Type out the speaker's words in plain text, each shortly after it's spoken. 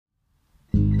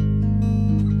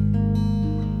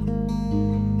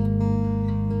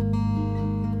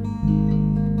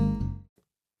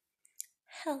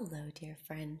dear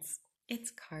friends.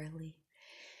 It's Carly.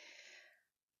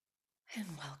 And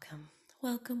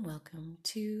welcome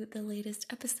to the latest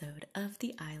episode of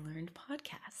the I Learned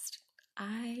podcast.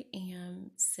 I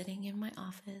am sitting in my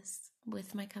office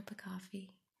with my cup of coffee.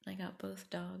 I got both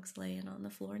dogs laying on the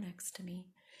floor next to me.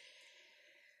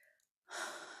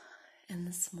 And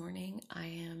this morning I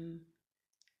am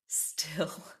still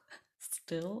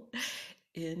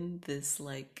in this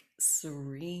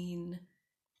serene,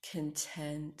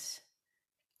 content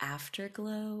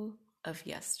afterglow of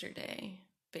yesterday,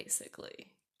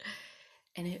 basically.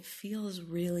 And it feels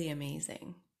really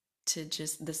amazing to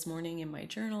just, this morning in my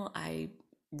journal, I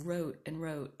wrote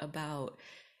about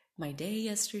my day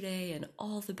yesterday and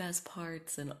all the best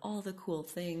parts and all the cool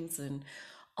things and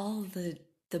all the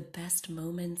best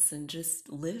moments, and just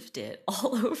lived it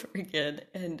all over again.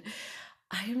 And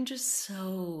I am just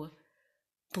so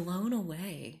blown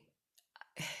away.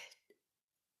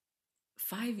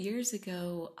 5 years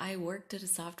ago, I worked at a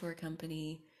software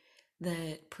company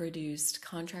that produced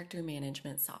contractor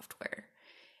management software.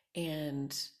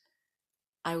 And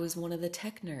I was one of the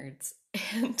tech nerds.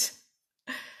 And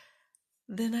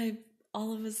then I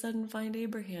all of a sudden find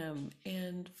Abraham.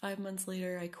 And 5 months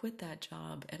later, I quit that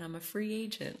job and I'm a free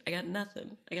agent. I got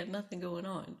nothing going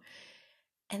on.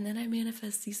 And then I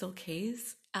manifest Cecil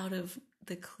K's out of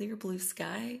the clear blue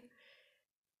sky.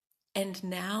 And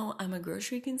now I'm a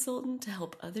grocery consultant to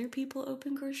help other people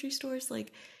open grocery stores.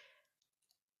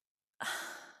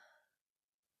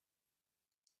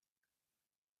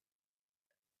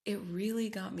 It really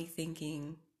got me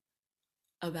thinking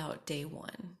about day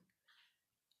one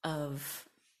of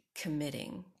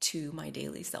committing to my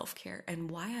daily self-care and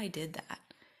why I did that.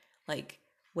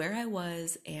 Where I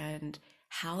was and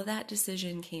how that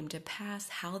decision came to pass,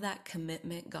 how that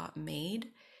commitment got made.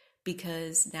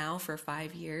 Because now for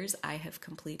 5 years, I have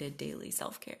completed daily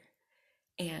self-care.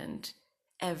 And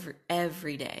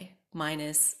every day,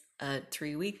 minus a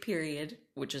 3-week period,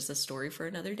 which is a story for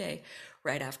another day,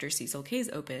 right after Cecil K's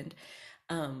opened.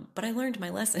 But I learned my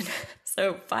lesson.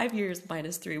 So 5 years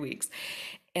minus 3 weeks.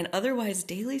 And otherwise,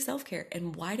 daily self-care.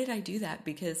 And why did I do that?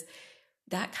 Because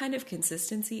that kind of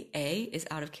consistency, A, is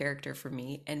out of character for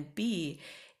me, and B,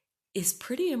 is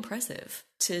pretty impressive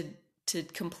to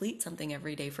complete something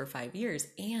every day for 5 years.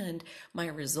 And my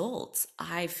results,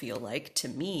 I feel like, to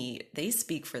me, they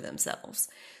speak for themselves.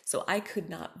 So I could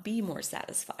not be more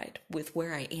satisfied with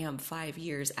where I am 5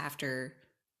 years after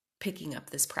picking up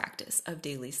this practice of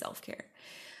daily self-care.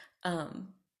 And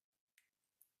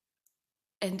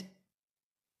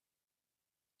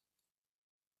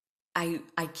I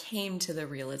came to the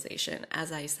realization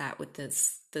as I sat with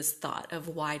this thought of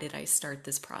why did I start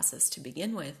this process to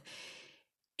begin with.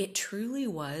 It truly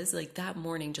was, that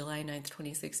morning, July 9th,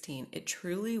 2016, it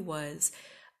truly was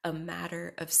a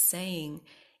matter of saying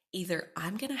either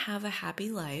I'm going to have a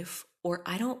happy life or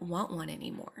I don't want one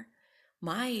anymore.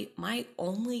 My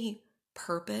only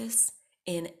purpose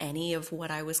in any of what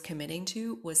I was committing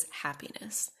to was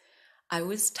happiness. I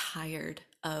was tired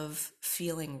of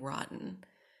feeling rotten.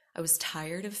 I was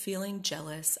tired of feeling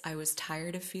jealous. I was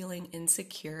tired of feeling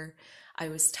insecure. I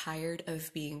was tired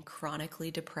of being chronically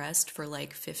depressed for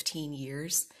 15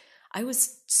 years. I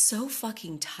was so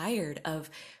fucking tired of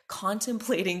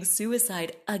contemplating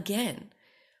suicide again.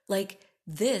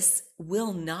 This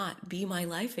will not be my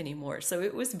life anymore. So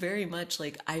it was very much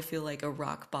I feel like a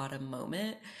rock bottom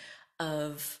moment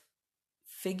of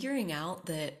figuring out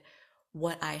that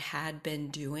what I had been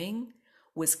doing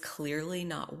was clearly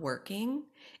not working.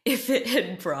 If it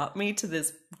had brought me to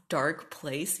this dark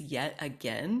place yet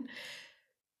again,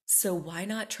 so why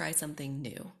not try something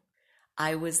new?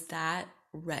 I was that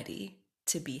ready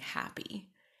to be happy.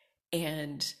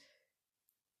 And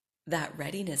that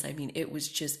readiness, it was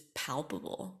just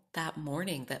palpable that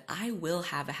morning that I will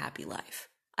have a happy life.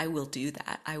 I will do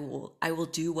that. I will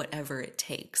do whatever it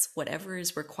takes, whatever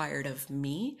is required of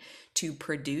me to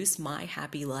produce my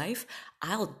happy life.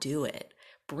 I'll do it.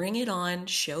 Bring it on.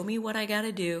 Show me what I got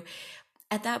to do.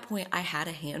 At that point, I had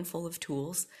a handful of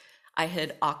tools. I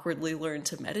had awkwardly learned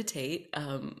to meditate,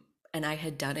 and I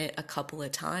had done it a couple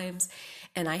of times,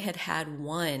 and I had had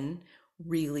one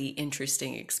really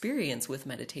interesting experience with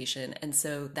meditation. And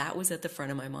so that was at the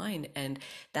front of my mind, and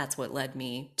that's what led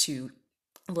me to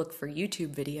look for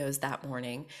YouTube videos that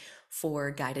morning for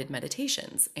guided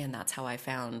meditations. And that's how I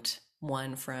found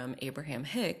one from Abraham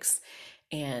Hicks,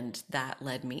 and that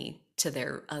led me to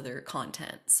their other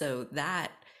content. So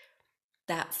that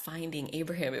finding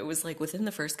Abraham, it was within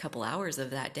the first couple hours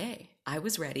of that day, I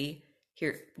was ready.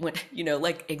 Here, when,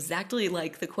 exactly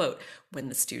like the quote, when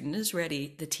the student is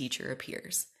ready, the teacher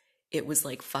appears. It was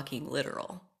fucking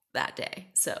literal that day.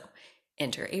 So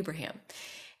enter Abraham.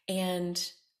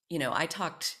 And, I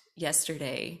talked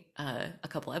yesterday, a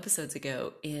couple episodes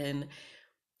ago, in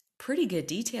pretty good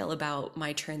detail about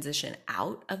my transition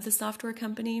out of the software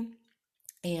company.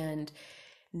 And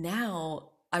now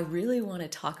I really want to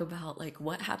talk about like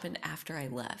what happened after I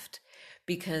left,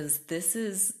 because this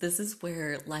is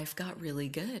where life got really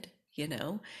good,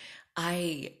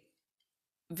 I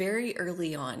very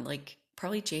early on, like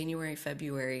probably January,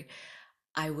 February,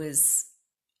 I was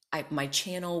my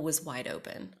channel was wide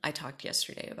open. I talked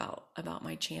yesterday about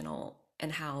my channel and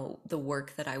how the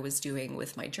work that I was doing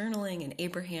with my journaling and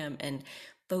Abraham and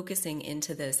focusing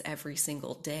into this every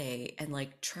single day and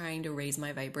like trying to raise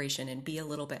my vibration and be a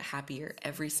little bit happier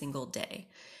every single day.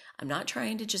 I'm not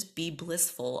trying to just be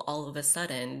blissful all of a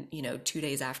sudden, 2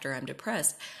 days after I'm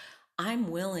depressed.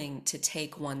 I'm willing to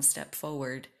take one step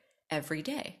forward every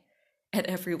day. And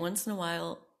every once in a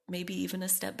while, maybe even a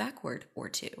step backward or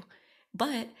two.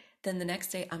 But then the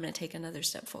next day, I'm going to take another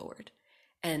step forward.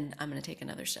 And I'm going to take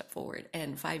another step forward.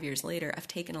 And 5 years later, I've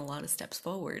taken a lot of steps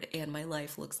forward and my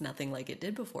life looks nothing like it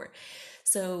did before.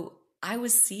 So I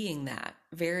was seeing that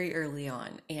very early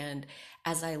on. And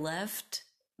as I left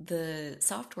the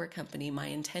software company, my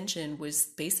intention was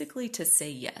basically to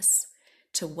say yes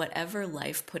to whatever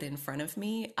life put in front of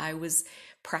me. I was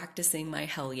practicing my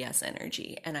hell yes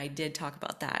energy. And I did talk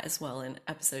about that as well in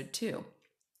episode 2.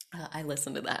 I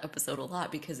listened to that episode a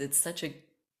lot because it's such a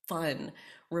fun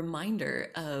reminder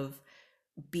of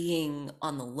being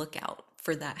on the lookout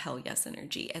for that hell yes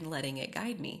energy and letting it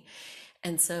guide me.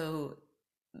 And so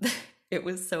it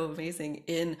was so amazing.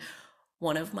 In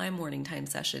one of my morning time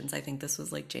sessions, I think this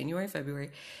was like January,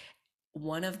 February,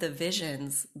 one of the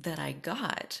visions that I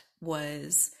got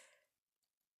was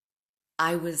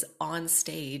I was on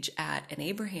stage at an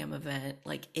Abraham event,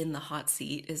 like in the hot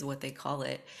seat is what they call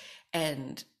it.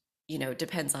 And, it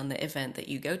depends on the event that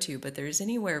you go to, but there's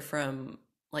anywhere from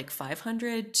like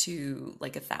 500 to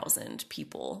like 1,000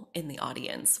 people in the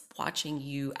audience watching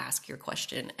you ask your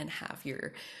question and have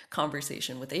your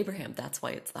conversation with Abraham. That's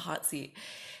why it's the hot seat.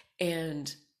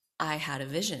 And I had a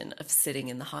vision of sitting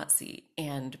in the hot seat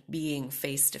and being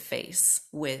face to face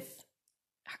with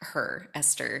her,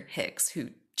 Esther Hicks, who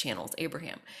channels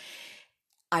Abraham.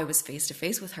 I was face to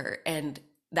face with her, and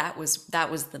that was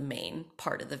the main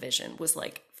part of the vision, was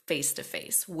like face to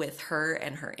face with her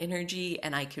and her energy,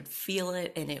 and I could feel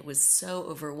it, and it was so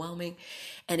overwhelming,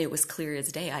 and it was clear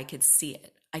as day. I could see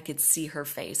it. I could see her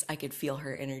face. I could feel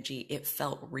her energy. It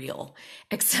felt real,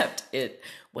 except it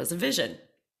was a vision.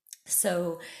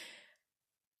 So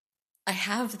I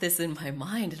have this in my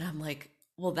mind, and I'm like,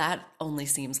 well, that only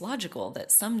seems logical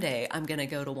that someday I'm going to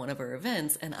go to one of her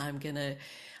events and I'm going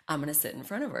to sit in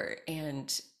front of her.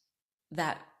 And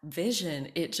that vision,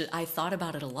 I thought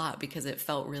about it a lot because it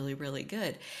felt really, really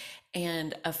good.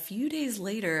 And a few days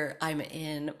later, I'm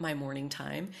in my morning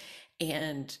time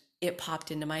and it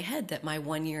popped into my head that my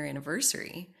 1 year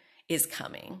anniversary is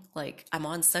coming. Like, I'm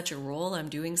on such a roll. I'm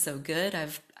doing so good.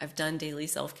 I've done daily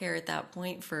self-care at that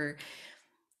point for,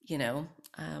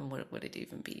 what would it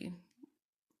even be?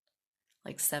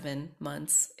 Like 7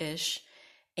 months ish.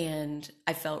 And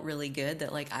I felt really good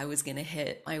that like I was going to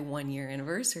hit my 1 year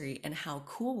anniversary. And how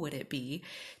cool would it be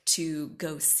to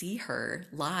go see her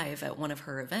live at one of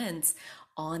her events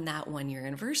on that 1 year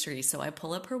anniversary? So I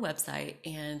pull up her website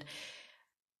and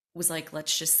was like,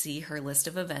 let's just see her list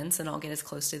of events and I'll get as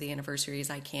close to the anniversary as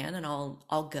I can and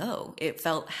I'll go. It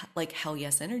felt like hell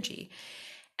yes energy.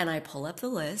 And I pull up the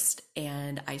list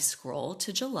and I scroll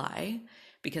to July,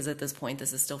 because at this point,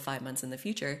 this is still 5 months in the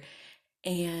future.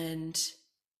 And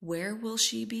where will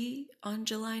she be on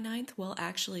July 9th? Well,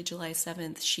 actually, July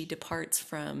 7th, she departs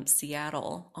from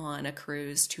Seattle on a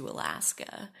cruise to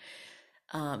Alaska.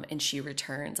 And she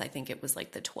returns, I think it was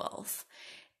like the 12th.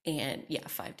 And yeah,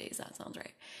 5 days, that sounds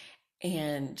right.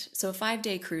 And so a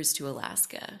 5-day cruise to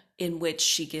Alaska, in which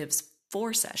she gives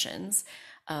 4 sessions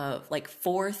of like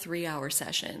 4 3-hour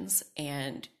sessions.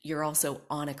 And you're also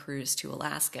on a cruise to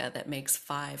Alaska that makes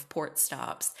 5 port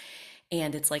stops.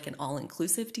 And it's like an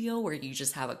all-inclusive deal where you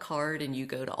just have a card and you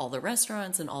go to all the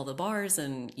restaurants and all the bars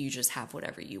and you just have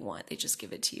whatever you want. They just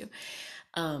give it to you.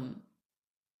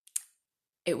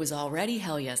 It was already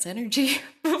hell yes energy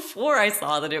before I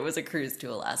saw that it was a cruise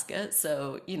to Alaska.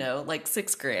 So, like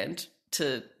 $6,000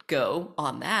 to go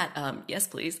on that. Yes,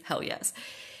 please. Hell yes.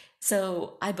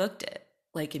 So I booked it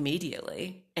like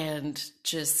immediately and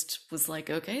just was like,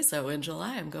 okay, so in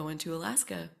July, I'm going to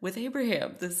Alaska with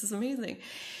Abraham. This is amazing.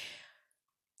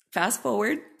 Fast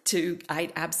forward to,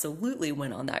 I absolutely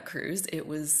went on that cruise. It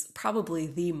was probably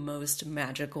the most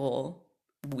magical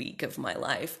week of my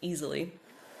life, easily.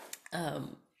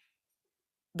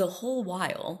 The whole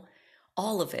while,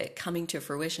 all of it coming to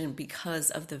fruition because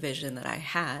of the vision that I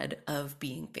had of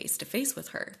being face to face with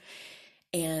her.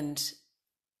 And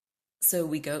so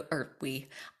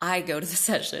I go to the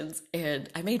sessions and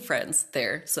I made friends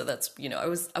there. So that's, I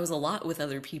was a lot with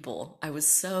other people. I was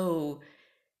so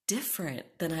different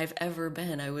than I've ever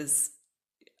been. I was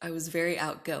very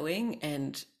outgoing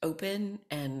and open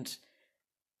and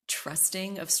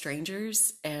trusting of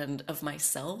strangers and of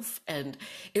myself, and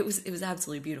it was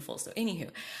absolutely beautiful. So anywho,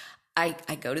 I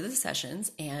go to the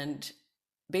sessions, and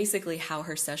basically how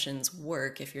her sessions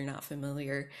work, if you're not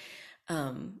familiar,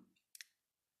 um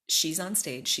she's on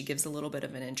stage, she gives a little bit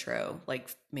of an intro, like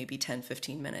maybe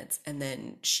 10-15 minutes, and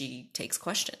then she takes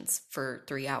questions for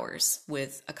 3 hours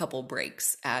with a couple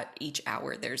breaks at each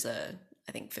hour. There's a,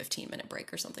 I think, 15-minute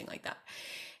break or something like that.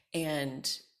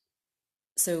 And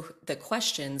so the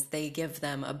questions, they give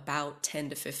them about 10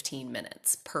 to 15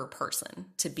 minutes per person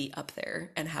to be up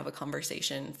there and have a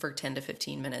conversation for 10 to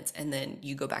 15 minutes. And then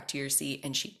you go back to your seat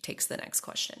and she takes the next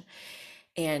question.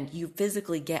 And you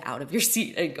physically get out of your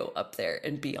seat and go up there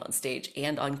and be on stage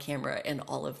and on camera and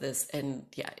all of this. And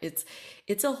yeah,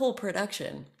 it's a whole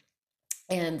production.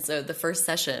 And so the first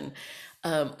session,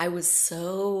 I was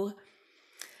so,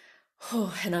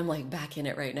 oh, and I'm like back in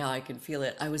it right now. I can feel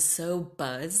it. I was so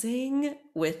buzzing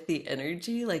with the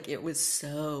energy. Like it was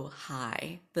so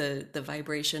high. The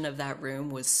vibration of that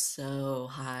room was so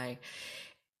high.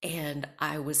 And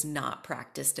I was not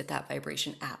practiced at that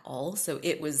vibration at all. So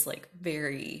it was like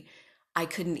I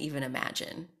couldn't even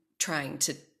imagine trying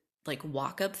to like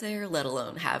walk up there, let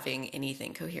alone having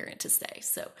anything coherent to say.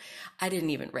 So I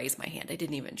didn't even raise my hand. I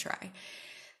didn't even try.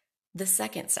 The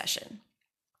second session,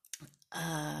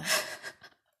 uh,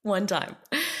 one time,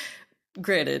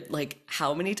 granted, like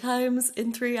how many times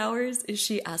in 3 hours is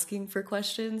she asking for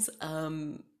questions?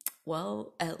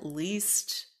 Well, at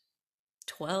least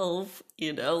 12,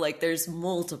 like there's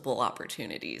multiple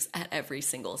opportunities at every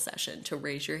single session to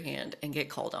raise your hand and get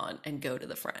called on and go to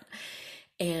the front.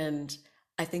 And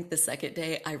I think the second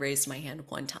day I raised my hand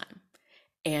one time,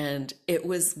 and it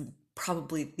was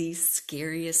probably the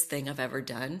scariest thing I've ever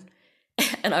done.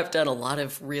 And I've done a lot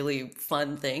of really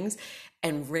fun things,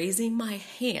 and raising my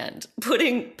hand,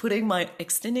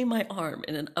 extending my arm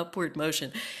in an upward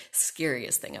motion,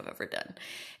 scariest thing I've ever done.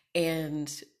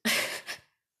 And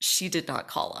she did not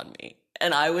call on me.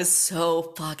 And I was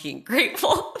so fucking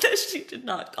grateful that she did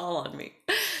not call on me.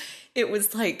 It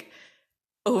was like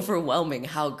overwhelming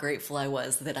how grateful I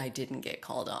was that I didn't get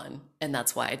called on. And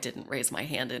that's why I didn't raise my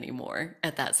hand anymore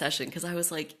at that session. Because I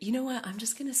was like, you know what? I'm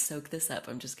just going to soak this up.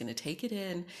 I'm just going to take it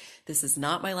in. This is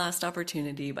not my last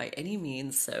opportunity by any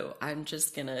means. So I'm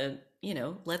just going to,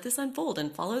 let this unfold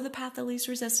and follow the path of least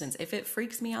resistance. If it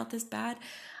freaks me out this bad,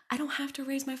 I don't have to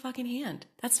raise my fucking hand.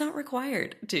 That's not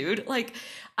required, dude. Like,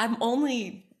 I'm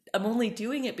only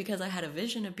doing it because I had a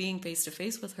vision of being face to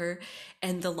face with her,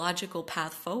 and the logical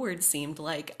path forward seemed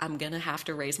like I'm going to have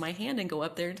to raise my hand and go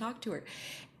up there and talk to her.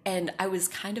 And I was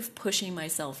kind of pushing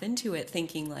myself into it,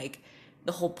 thinking like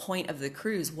the whole point of the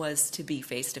cruise was to be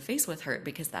face to face with her,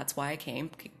 because that's why I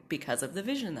came, because of the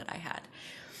vision that I had.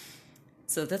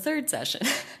 So the third session,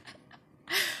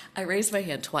 I raised my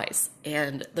hand twice.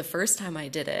 And the first time I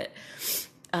did it,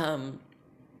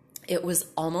 it was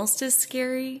almost as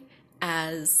scary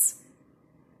as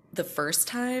the first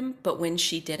time. But when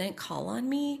she didn't call on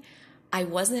me, I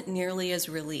wasn't nearly as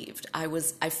relieved. I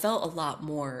felt a lot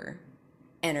more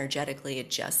energetically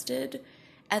adjusted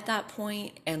at that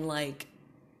point. And like,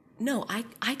 no,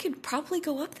 I could probably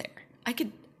go up there. I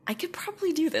could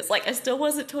probably do this. Like, I still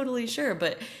wasn't totally sure,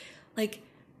 but like,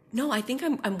 no, I think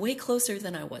I'm way closer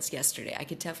than I was yesterday. I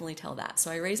could definitely tell that.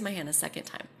 So I raised my hand a second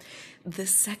time. The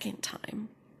second time,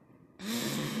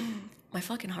 my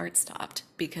fucking heart stopped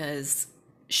because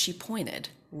she pointed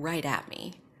right at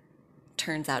me.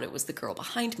 Turns out it was the girl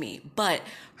behind me, but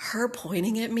her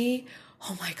pointing at me,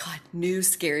 oh my God, new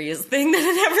scariest thing that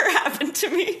had ever happened to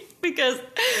me. Because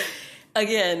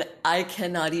again, I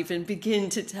cannot even begin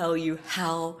to tell you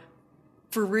how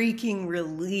freaking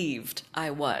relieved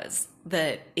I was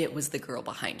that it was the girl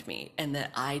behind me and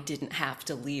that I didn't have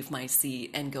to leave my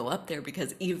seat and go up there,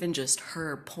 because even just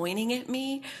her pointing at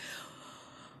me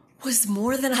was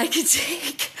more than I could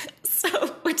take. So,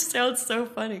 which sounds so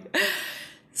funny.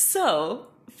 So,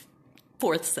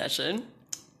 fourth session,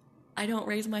 I don't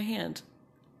raise my hand.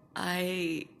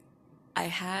 I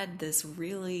had this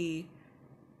really,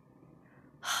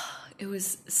 it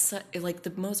was like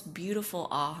the most beautiful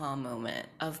aha moment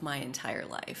of my entire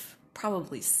life,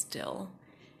 probably still.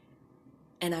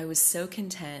 And I was so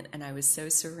content and I was so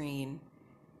serene,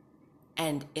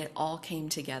 and it all came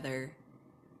together,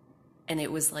 and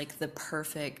it was like the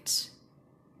perfect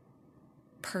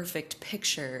perfect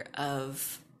picture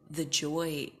of the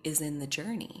joy is in the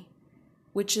journey,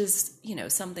 which is,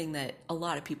 something that a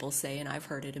lot of people say, and I've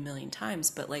heard it a million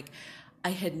times, but like I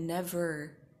had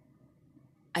never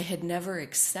I had never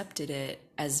accepted it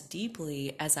as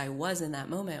deeply as I was in that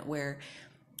moment, where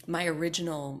my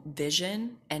original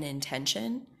vision and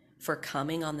intention for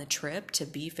coming on the trip to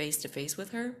be face to face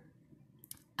with her,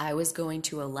 I was going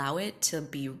to allow it to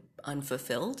be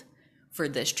unfulfilled for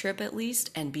this trip at least,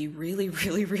 and be really,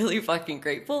 really, really fucking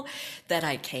grateful that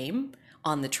I came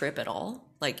on the trip at all.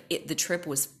 The trip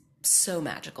was so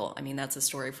magical. I mean, that's a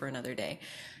story for another day.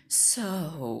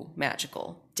 So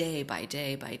magical, day by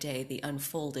day by day, the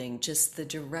unfolding, just the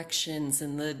directions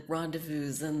and the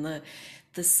rendezvous and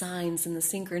the signs and the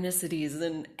synchronicities,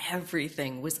 and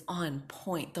everything was on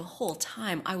point the whole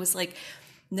time. I was like,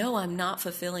 no, I'm not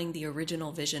fulfilling the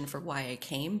original vision for why I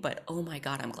came, but oh my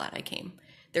God, I'm glad I came.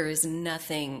 There is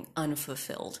nothing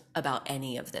unfulfilled about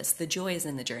any of this. The joy is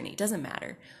in the journey. It doesn't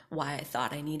matter why I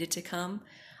thought I needed to come.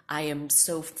 I am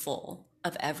so full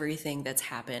of everything that's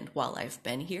happened while I've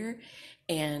been here.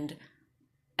 And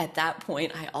at that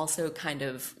point, I also kind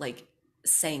of like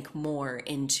sank more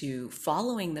into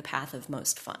following the path of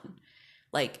most fun.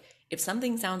 Like, if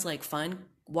something sounds like fun,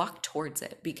 walk towards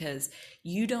it, because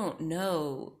you don't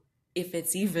know if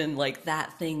it's even like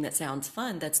that thing that sounds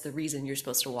fun that's the reason you're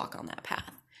supposed to walk on that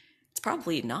path. It's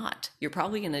probably not. You're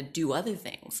probably going to do other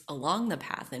things along the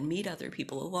path and meet other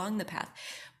people along the path.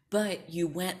 But you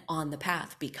went on the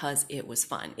path because it was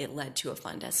fun. It led to a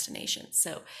fun destination.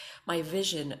 So my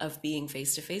vision of being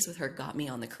face to face with her got me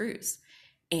on the cruise,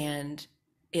 and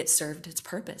it served its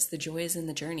purpose. The joy is in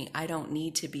the journey. I don't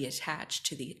need to be attached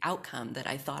to the outcome that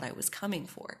I thought I was coming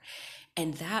for.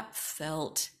 And that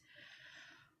felt,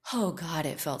 oh God,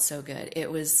 it felt so good.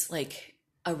 It was like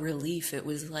a relief. It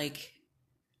was like,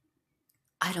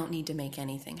 I don't need to make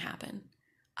anything happen.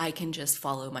 I can just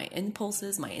follow my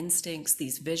impulses, my instincts,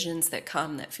 these visions that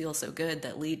come that feel so good,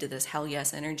 that lead to this hell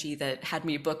yes energy that had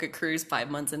me book a cruise 5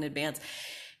 months in advance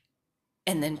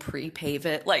and then pre-pave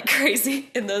it like crazy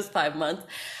in those 5 months.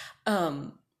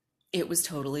 It was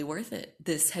totally worth it.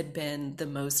 This had been the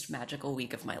most magical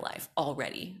week of my life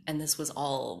already. And this was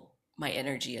all my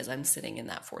energy as I'm sitting in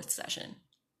that fourth session.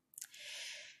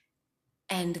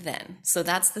 And then, so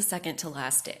that's the second to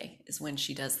last day, is when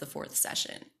she does the fourth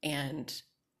session. And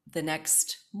the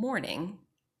next morning,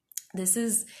 this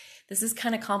is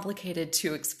kind of complicated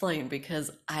to explain,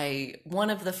 because one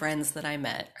of the friends that I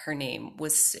met, her name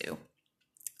was Sue,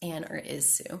 or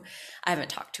is Sue. I haven't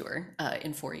talked to her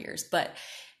in 4 years, but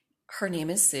her name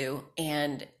is Sue,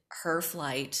 and her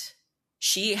flight,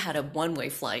 she had a one-way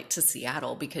flight to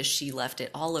Seattle because she left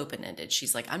it all open-ended.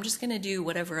 She's like, I'm just going to do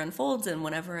whatever unfolds, and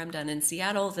whenever I'm done in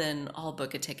Seattle, then I'll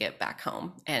book a ticket back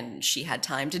home. And she had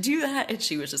time to do that, and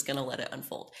she was just going to let it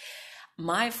unfold.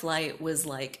 My flight was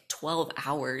like 12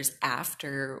 hours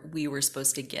after we were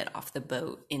supposed to get off the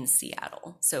boat in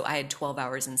Seattle. So I had 12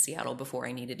 hours in Seattle before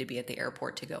I needed to be at the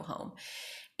airport to go home.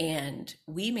 And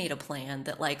we made a plan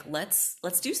that, like, let's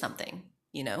do something,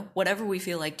 whatever we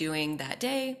feel like doing that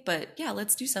day, but yeah,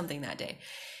 let's do something that day.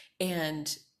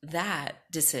 And that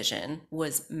decision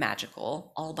was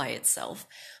magical all by itself.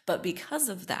 But because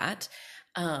of that,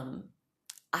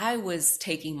 I was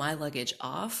taking my luggage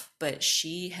off, but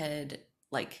she had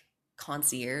like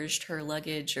concierged her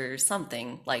luggage or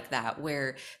something like that,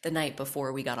 where the night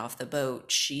before we got off the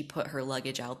boat, she put her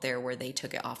luggage out there where they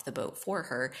took it off the boat for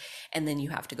her, and then you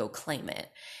have to go claim it.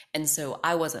 And so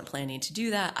I wasn't planning to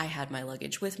do that. I had my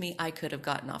luggage with me. I could have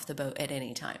gotten off the boat at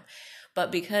any time.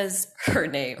 But because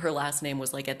her last name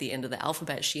was like at the end of the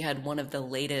alphabet, she had one of the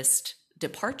latest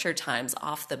departure times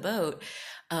off the boat,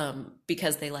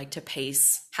 because they like to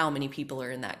pace how many people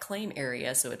are in that claim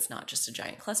area, so it's not just a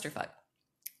giant clusterfuck.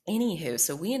 Anywho,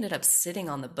 so we ended up sitting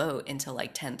on the boat until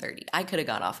like 10:30. I could have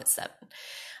got off at 7.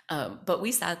 But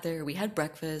we sat there, we had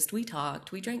breakfast, we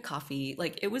talked, we drank coffee.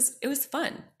 Like, it was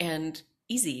fun and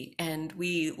easy. And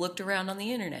we looked around on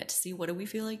the internet to see, what do we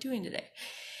feel like doing today?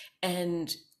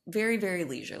 And very, very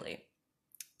leisurely.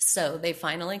 So they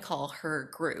finally call her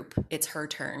group. It's her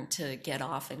turn to get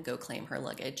off and go claim her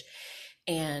luggage.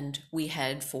 And we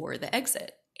head for the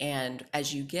exit. And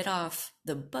as you get off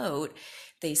the boat,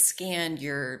 they scan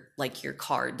your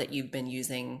card that you've been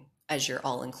using as your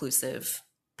all-inclusive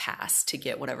pass to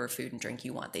get whatever food and drink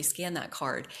you want. They scan that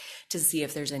card to see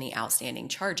if there's any outstanding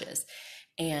charges.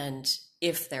 And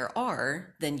if there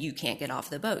are, then you can't get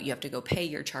off the boat. You have to go pay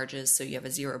your charges, so you have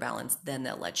a zero balance, then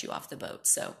they'll let you off the boat.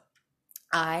 So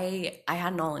I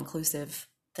had an all-inclusive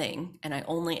thing, and I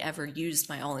only ever used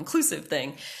my all-inclusive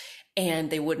thing, and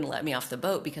they wouldn't let me off the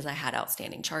boat because I had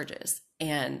outstanding charges.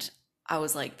 And I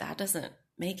was like, that doesn't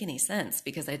make any sense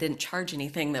because I didn't charge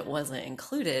anything that wasn't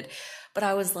included. But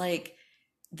I was like,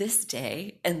 this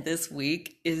day and this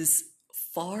week is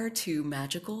far too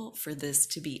magical for this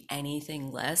to be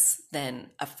anything less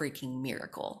than a freaking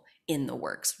miracle in the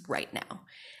works right now.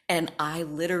 And I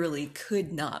literally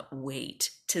could not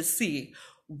wait to see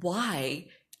why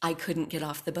I couldn't get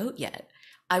off the boat yet.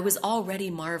 I was already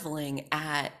marveling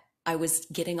at I was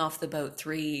getting off the boat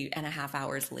 3.5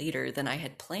 hours later than I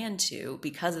had planned to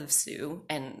because of Sue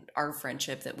and our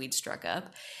friendship that we'd struck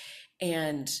up.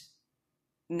 And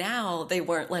now they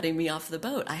weren't letting me off the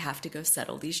boat. I have to go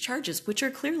settle these charges, which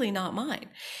are clearly not mine.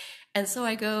 And so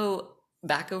I go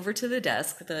back over to the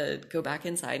desk, go back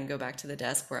inside and go back to the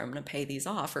desk where I'm going to pay these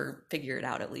off or figure it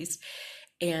out at least.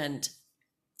 And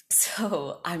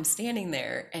so I'm standing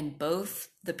there, and both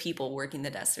the people working the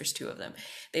desk, there's two of them,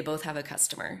 they both have a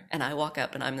customer, and I walk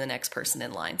up and I'm the next person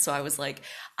in line. So I was like,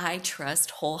 I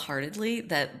trust wholeheartedly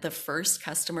that the first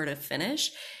customer to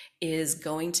finish is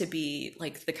going to be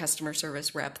like the customer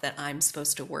service rep that I'm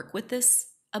supposed to work with this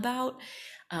about.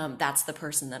 That's the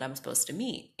person that I'm supposed to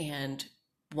meet. And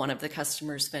one of the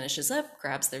customers finishes up,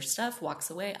 grabs their stuff, walks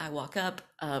away. I walk up.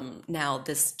 Now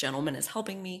this gentleman is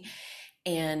helping me.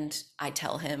 And I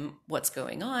tell him what's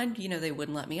going on. You know, they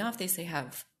wouldn't let me off. They say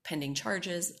have pending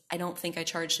charges. I don't think I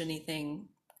charged anything.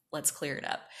 Let's clear it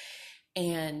up.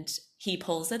 And he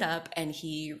pulls it up and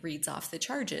he reads off the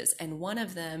charges. And one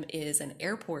of them is an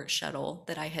airport shuttle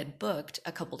that I had booked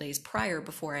a couple days prior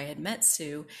before I had met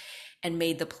Sue and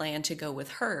made the plan to go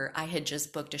with her. I had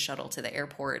just booked a shuttle to the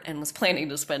airport and was planning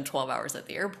to spend 12 hours at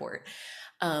the airport.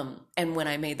 And when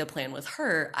I made the plan with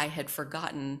her, I had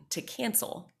forgotten to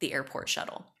cancel the airport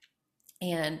shuttle.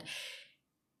 And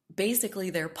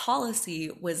basically their policy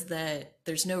was that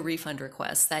there's no refund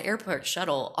request. That airport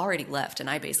shuttle already left and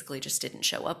I basically just didn't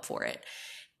show up for it.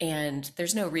 And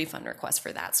there's no refund request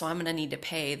for that. So I'm going to need to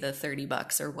pay the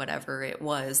 $30 or whatever it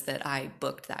was that I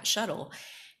booked that shuttle.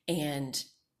 And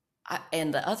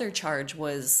the other charge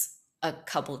was a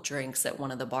couple drinks at one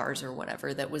of the bars or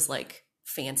whatever that was like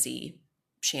fancy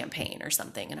champagne or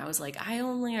something. And I was like, I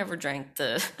only ever drank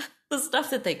the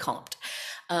stuff that they comped.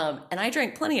 And I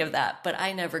drank plenty of that, but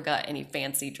I never got any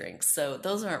fancy drinks. So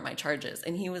those aren't my charges.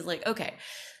 And he was like, okay,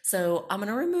 so I'm going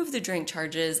to remove the drink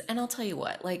charges. And I'll tell you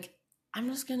what, like, I'm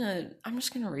just going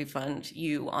to refund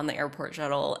you on the airport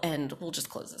shuttle and we'll just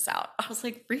close this out. I was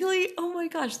like, really? Oh my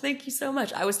gosh, thank you so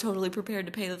much. I was totally prepared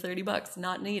to pay the $30,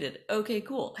 not needed. Okay,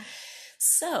 cool.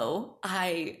 So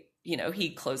he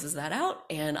closes that out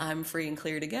and I'm free and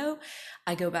clear to go.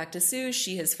 I go back to Sue.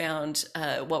 She has found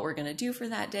what we're going to do for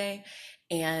that day.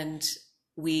 And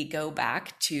we go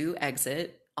back to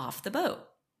exit off the boat.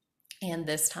 And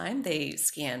this time they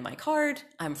scan my card.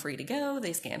 I'm free to go.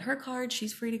 They scan her card.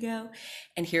 She's free to go.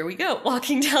 And here we go,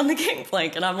 walking down the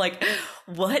gangplank. And I'm like,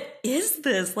 what is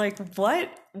this? Like, what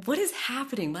is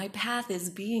happening? My path is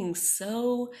being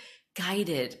so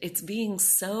guided. It's being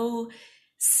so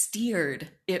steered,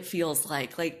 it feels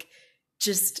like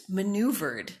just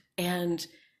maneuvered and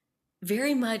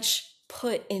very much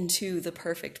put into the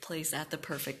perfect place at the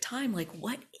perfect time. Like,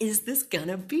 what is this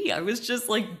gonna be? I was just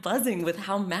like buzzing with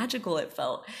how magical it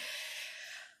felt.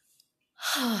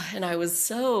 And I was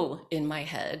so in my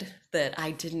head that I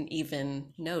didn't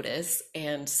even notice.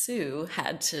 And Sue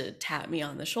had to tap me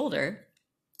on the shoulder.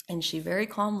 And she very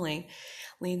calmly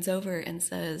leans over and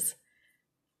says,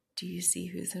 do you see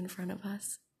who's in front of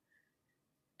us?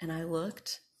 And I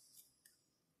looked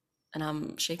and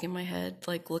I'm shaking my head,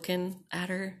 like looking at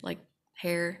her, like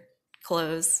hair,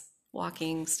 clothes,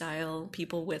 walking style,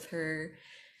 people with her,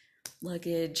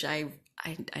 luggage. I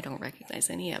don't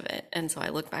recognize any of it. And so I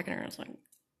looked back at her and I was like,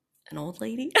 an old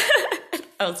lady?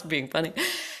 I was being funny.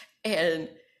 And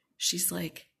she's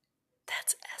like,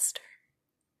 that's Esther.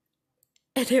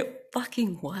 And it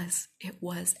fucking was. It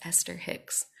was Esther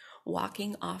Hicks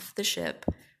walking off the ship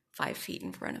 5 feet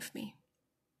in front of me.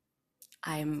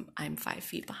 I'm 5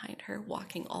 feet behind her,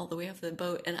 walking all the way off the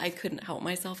boat, and I couldn't help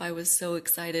myself. I was so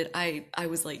excited. I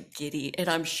was like giddy, and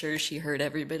I'm sure she heard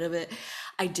every bit of it.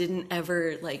 I didn't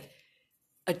ever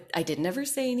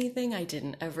say anything. I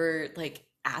didn't ever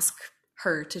ask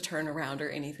her to turn around or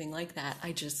anything like that.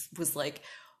 I just was like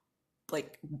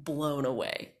blown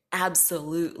away,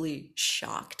 absolutely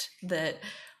shocked that,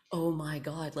 oh my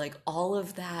God, like all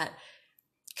of that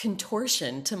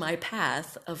contortion to my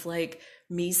path of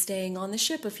me staying on the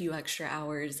ship a few extra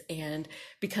hours and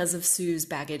because of Sue's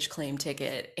baggage claim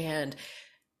ticket and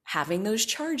having those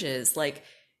charges,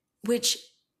 which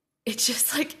it's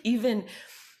just even,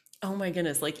 oh my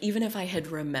goodness, even if I had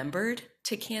remembered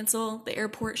to cancel the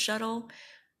airport shuttle,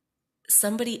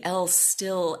 somebody else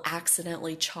still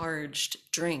accidentally charged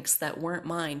drinks that weren't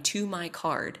mine to my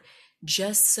card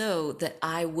just so that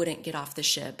I wouldn't get off the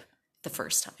ship the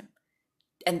first time.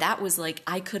 And that was like,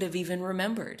 I could have even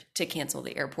remembered to cancel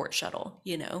the airport shuttle,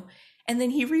 you know? And then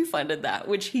he refunded that,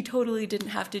 which he totally didn't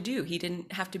have to do. He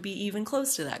didn't have to be even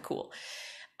close to that cool.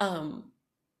 All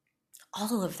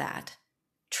of that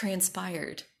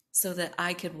transpired so that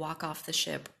I could walk off the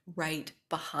ship right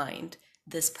behind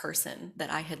this person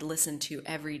that I had listened to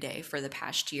every day for the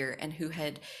past year and who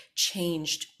had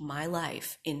changed my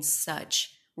life in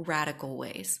such radical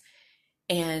ways.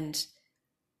 And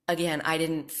again, I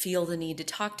didn't feel the need to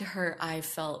talk to her. I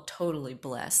felt totally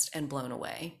blessed and blown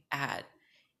away at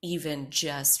even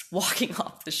just walking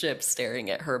off the ship,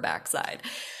 staring at her backside.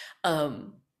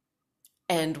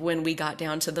 And when we got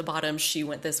down to the bottom, she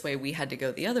went this way, we had to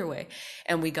go the other way.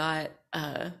 And we got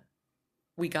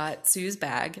Sue's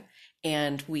bag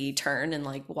and we turned and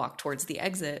like walked towards the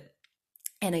exit.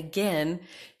 And again,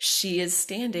 she is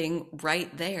standing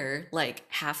right there, like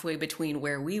halfway between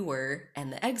where we were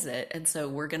and the exit. And so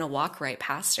we're going to walk right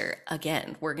past her.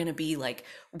 Again, we're going to be like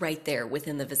right there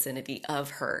within the vicinity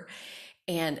of her.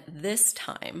 And this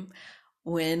time,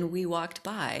 when we walked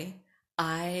by,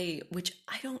 which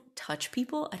I don't touch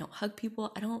people, I don't hug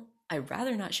people, I'd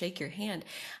rather not shake your hand.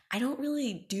 I don't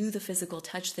really do the physical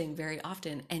touch thing very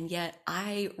often. And yet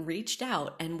I reached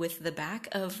out and with the back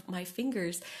of my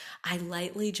fingers, I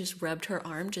lightly just rubbed her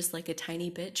arm just like a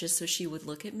tiny bit, just so she would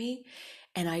look at me.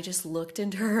 And I just looked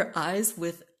into her eyes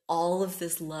with all of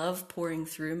this love pouring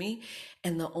through me.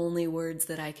 And the only words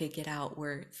that I could get out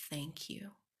were, "Thank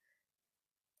you."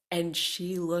 And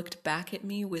she looked back at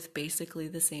me with basically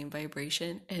the same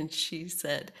vibration. And she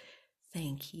said,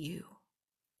 "Thank you."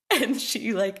 And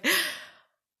she like,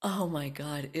 oh my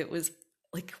God, it was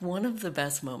like one of the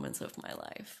best moments of my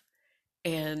life.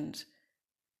 And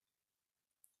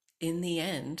in the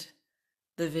end,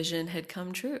 the vision had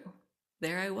come true.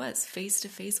 There I was, face to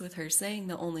face with her, saying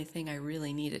the only thing I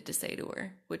really needed to say to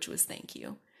her, which was thank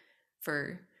you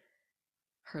for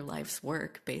her life's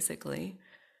work, basically.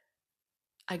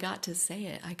 I got to say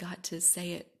it. I got to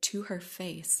say it to her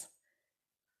face.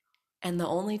 And the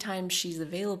only time she's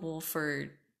available for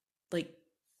like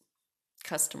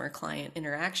customer client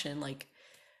interaction like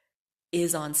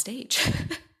is on stage.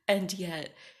 And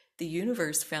yet the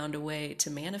universe found a way to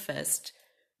manifest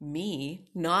me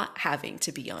not having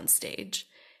to be on stage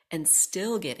and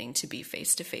still getting to be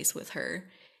face to face with her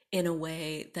in a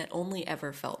way that only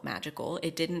ever felt magical.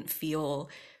 It didn't feel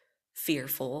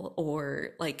fearful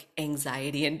or like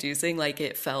anxiety inducing like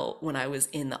it felt when I was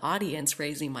in the audience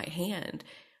raising my hand.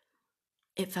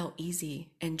 It felt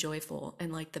easy and joyful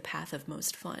and like the path of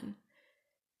most fun.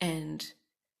 And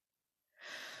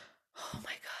oh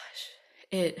my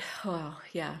gosh,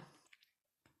 yeah.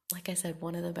 Like I said,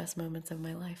 one of the best moments of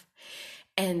my life.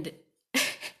 And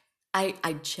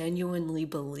I genuinely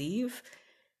believe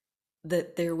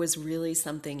that there was really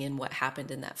something in what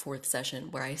happened in that fourth session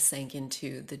where I sank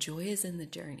into the joy is in the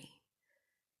journey.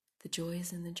 The joy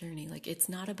is in the journey. Like it's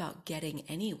not about getting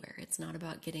anywhere. It's not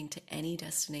about getting to any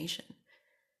destination.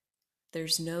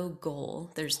 There's no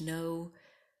goal. There's no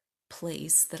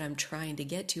place that I'm trying to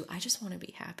get to. I just want to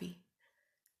be happy.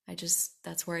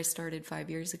 That's where I started 5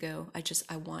 years ago.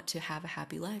 I want to have a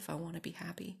happy life. I want to be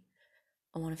happy.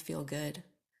 I want to feel good.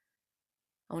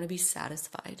 I want to be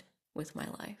satisfied with my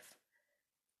life.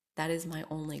 That is my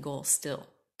only goal still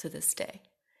to this day.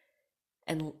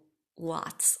 And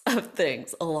lots of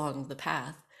things along the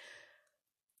path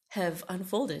have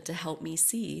unfolded to help me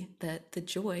see that the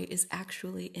joy is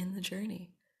actually in the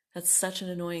journey. That's such an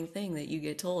annoying thing that you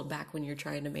get told back when you're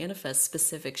trying to manifest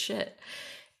specific shit.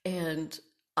 And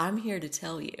I'm here to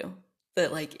tell you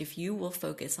that like if you will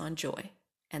focus on joy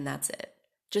and that's it,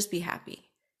 just be happy.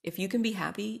 If you can be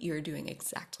happy, you're doing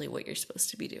exactly what you're supposed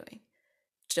to be doing.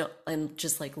 And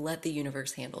just like let the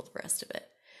universe handle the rest of it.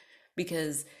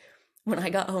 Because when I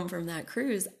got home from that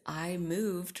cruise, I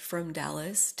moved from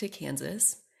Dallas to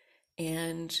Kansas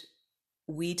and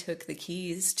we took the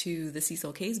keys to the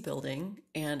Cecil K's building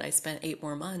and I spent 8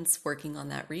 more months working on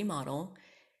that remodel.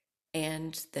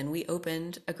 And then we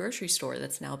opened a grocery store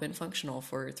that's now been functional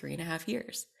for 3.5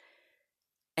 years.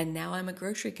 And now I'm a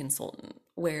grocery consultant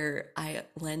where I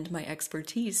lend my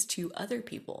expertise to other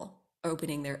people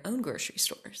opening their own grocery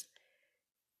stores.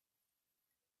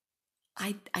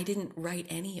 I didn't write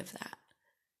any of that.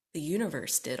 The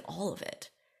universe did all of it.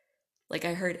 Like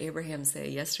I heard Abraham say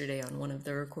yesterday on one of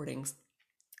the recordings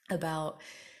about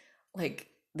like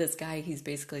this guy, he's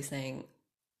basically saying,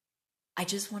 I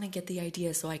just want to get the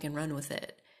idea so I can run with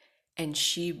it. And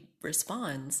she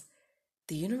responds,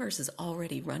 the universe is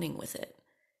already running with it.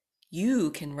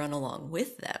 You can run along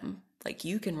with them. Like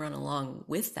you can run along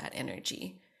with that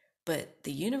energy. But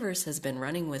the universe has been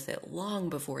running with it long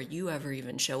before you ever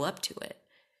even show up to it.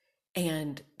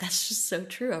 And that's just so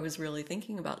true. I was really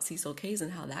thinking about Cecil Case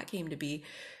and how that came to be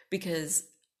because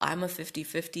I'm a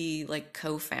 50-50 like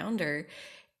co-founder,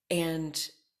 and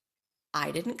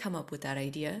I didn't come up with that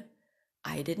idea.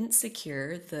 I didn't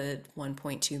secure the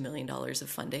 $1.2 million of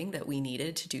funding that we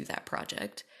needed to do that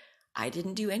project. I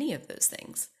didn't do any of those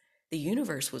things. The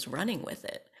universe was running with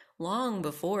it long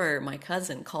before my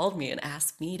cousin called me and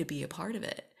asked me to be a part of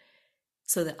it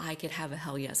so that I could have a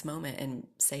hell yes moment and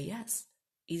say yes.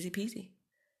 Easy peasy.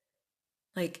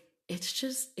 Like,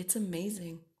 it's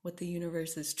amazing what the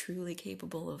universe is truly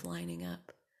capable of lining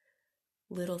up.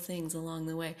 Little things along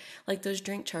the way. Like those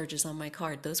drink charges on my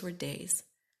card, those were days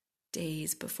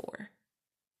before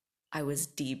I was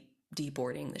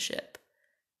deboarding the ship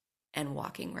and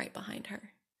walking right behind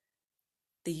her.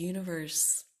 The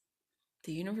universe,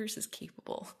 the universe is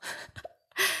capable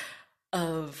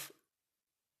of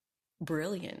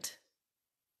brilliant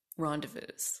rendezvous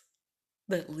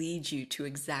that lead you to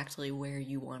exactly where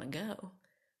you want to go.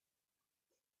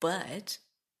 But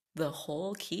the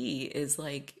whole key is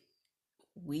like,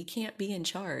 we can't be in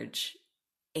charge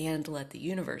and let the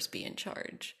universe be in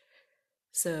charge.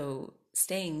 So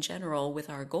staying general with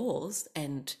our goals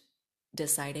and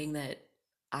deciding that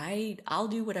I'll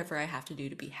do whatever I have to do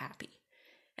to be happy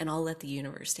and I'll let the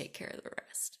universe take care of the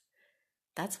rest.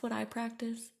 That's what I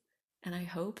practice. And I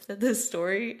hope that this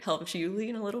story helps you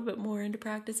lean a little bit more into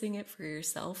practicing it for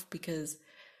yourself, because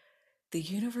the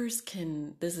universe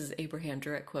can, this is Abraham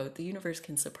direct quote, the universe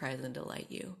can surprise and delight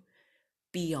you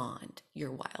beyond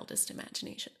your wildest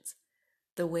imaginations.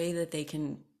 The way that they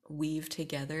can weave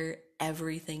together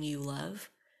everything you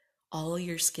love, all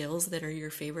your skills that are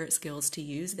your favorite skills to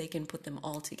use, they can put them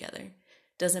all together.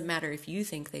 Doesn't matter if you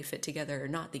think they fit together or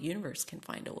not, the universe can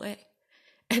find a way.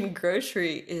 And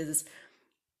grocery is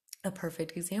a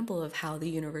perfect example of how the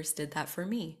universe did that for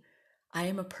me. I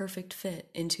am a perfect fit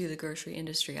into the grocery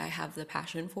industry. I have the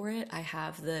passion for it. I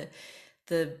have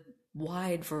the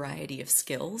wide variety of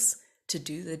skills to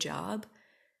do the job.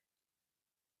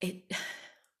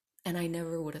 And I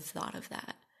never would have thought of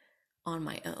that on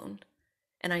my own.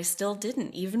 And I still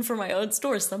didn't. Even for my own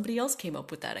store, somebody else came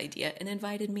up with that idea and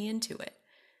invited me into it.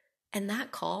 And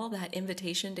that call, that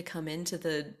invitation to come into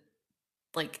the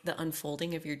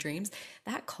unfolding of your dreams,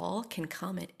 that call can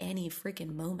come at any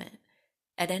freaking moment.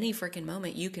 At any freaking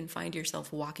moment, you can find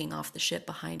yourself walking off the ship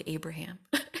behind Abraham,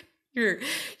 your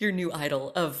new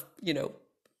idol of,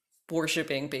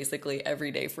 worshiping basically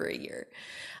every day for a year.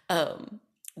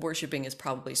 Worshiping is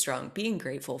probably strong. Being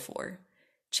grateful for,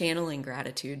 channeling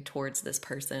gratitude towards this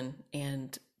person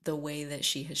and the way that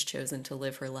she has chosen to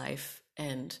live her life,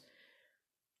 and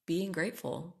being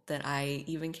grateful that I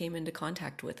even came into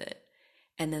contact with it.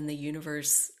 And then the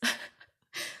universe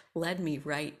led me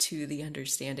right to the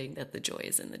understanding that the joy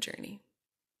is in the journey.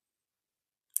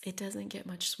 It doesn't get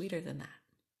much sweeter than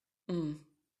that.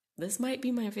 This might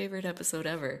be my favorite episode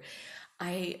ever.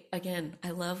 I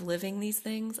love living these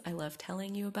things. I love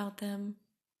telling you about them.